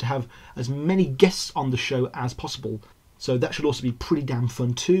be trying to have as many guests on the show as possible. So that should also be pretty damn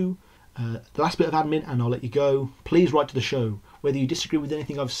fun too. The last bit of admin and I'll let you go. Please write to the show. Whether you disagree with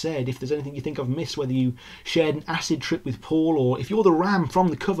anything I've said, if there's anything you think I've missed, whether you shared an acid trip with Paul, or if you're the Ram from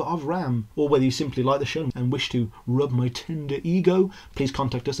the cover of Ram, or whether you simply like the show and wish to rub my tender ego, please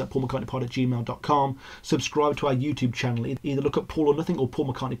contact us at paulmccartneypod@gmail.com. Subscribe to our YouTube channel. Either look up Paul or Nothing or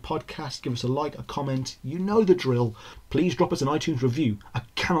Paul McCartney Podcast. Give us a like, a comment. You know the drill. Please drop us an iTunes review. I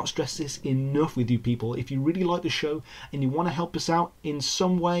cannot stress this enough with you people. If you really like the show and you want to help us out in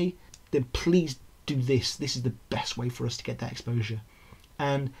some way, then please do this. This is the best way for us to get that exposure.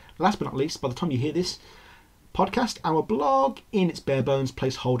 And last but not least, by the time you hear this podcast, our blog in its bare bones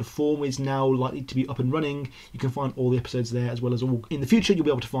placeholder form is now likely to be up and running. You can find all the episodes there, as well as all in the future you'll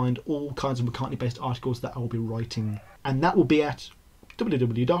be able to find all kinds of McCartney based articles that I will be writing, and that will be at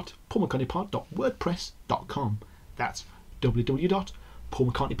www.paulmccartneypod.wordpress.com. That's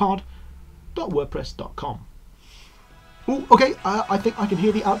www.paulmccartneypod.wordpress.com. Oh, okay, I think I can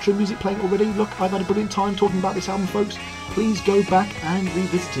hear the outro music playing already. Look, I've had a brilliant time talking about this album, folks. Please go back and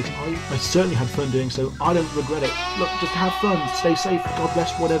revisit it. I certainly had fun doing so. I don't regret it. Look, just have fun, stay safe, God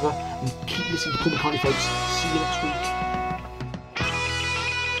bless, whatever, and keep listening to Paul McCartney, folks. See you next week.